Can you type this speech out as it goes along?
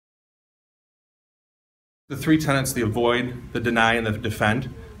The three tenets: the avoid, the deny, and the defend.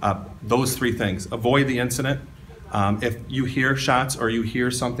 Those three things. Avoid the incident. If you hear shots or you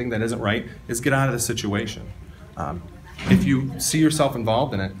hear something that isn't right, is get out of the situation. If you see yourself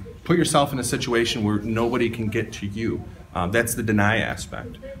involved in it, put yourself in a situation where nobody can get to you. That's the deny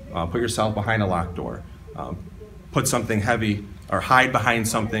aspect. Put yourself behind a locked door. Put something heavy or hide behind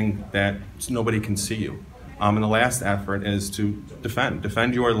something that nobody can see you. And the last effort is to defend.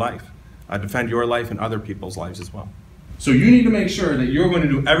 Defend your life. Defend your life and other people's lives as well. So you need to make sure that you're going to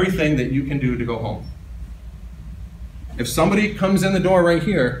do everything that you can do to go home. If somebody comes in the door right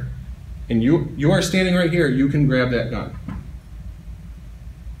here, and you are standing right here, you can grab that gun.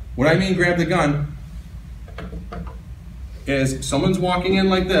 What I mean grab the gun is someone's walking in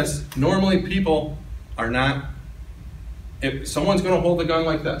like this. Normally people are not, if someone's going to hold the gun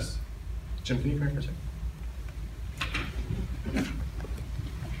like this. Jim, can you come here for a second?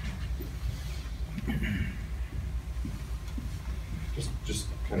 Just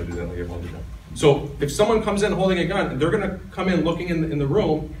kind of do that like everyone does. So if someone comes in holding a gun, they're going to come in looking in the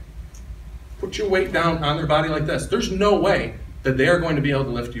room, put your weight down on their body like this. There's no way that they are going to be able to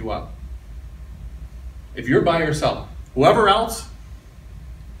lift you up. If you're by yourself, whoever else,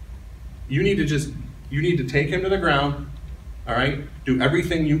 you need to take him to the ground, all right? Do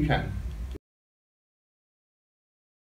everything you can.